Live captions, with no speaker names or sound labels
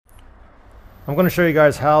I'm going to show you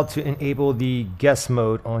guys how to enable the guest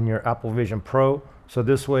mode on your Apple Vision Pro. So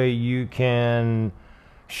this way you can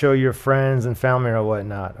show your friends and family or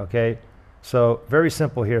whatnot, okay? So very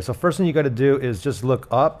simple here. So first thing you got to do is just look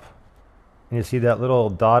up, and you see that little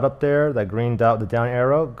dot up there, that green dot with the down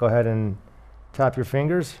arrow. Go ahead and tap your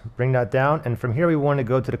fingers, bring that down, and from here we want to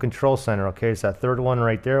go to the control center, okay? It's that third one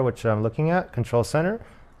right there, which I'm looking at, control center.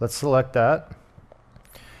 Let's select that.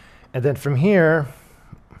 And then from here,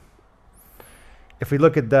 if we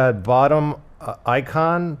look at that bottom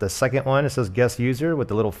icon, the second one, it says guest user with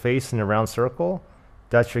the little face and the round circle.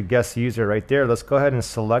 That's your guest user right there. Let's go ahead and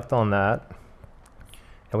select on that.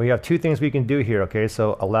 And we have two things we can do here, okay?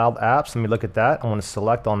 So allowed apps, let me look at that. I want to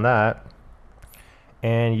select on that.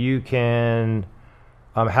 And you can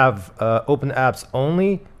have open apps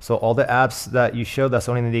only. So all the apps that you show, that's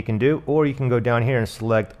the only thing they can do. Or you can go down here and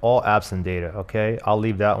select all apps and data, okay? I'll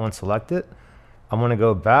leave that one selected. I'm going to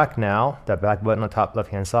go back now, that back button on the top left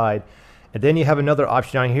hand side. And then you have another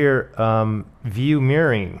option down here, view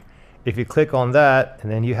mirroring. If you click on that,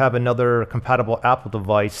 and then you have another compatible Apple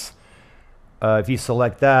device, if you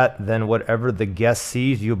select that, then whatever the guest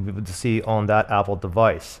sees, you'll be able to see on that Apple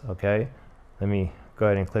device, okay? Let me go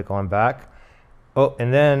ahead and click on back. Oh,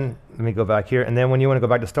 and then let me go back here. And then when you want to go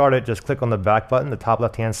back to start it, just click on the back button, the top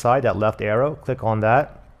left hand side, that left arrow, click on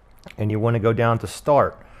that. And you want to go down to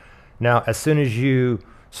start. Now, as soon as you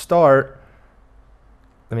start,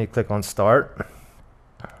 let me click on start.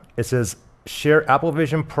 It says share Apple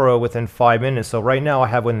Vision Pro within 5 minutes. So right now I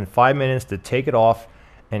have within 5 minutes to take it off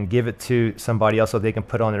and give it to somebody else so they can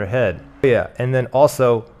put it on their head. Yeah, and then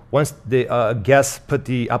also once the guests put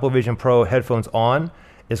the Apple Vision Pro headphones on,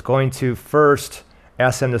 it's going to first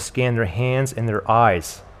ask them to scan their hands and their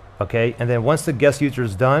eyes, okay? And then once the guest user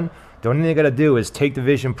is done, the only thing they gotta do is take the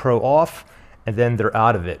Vision Pro off, and then they're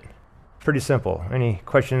out of it. Pretty simple. Any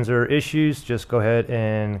questions or issues, just go ahead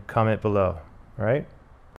and comment below, all right?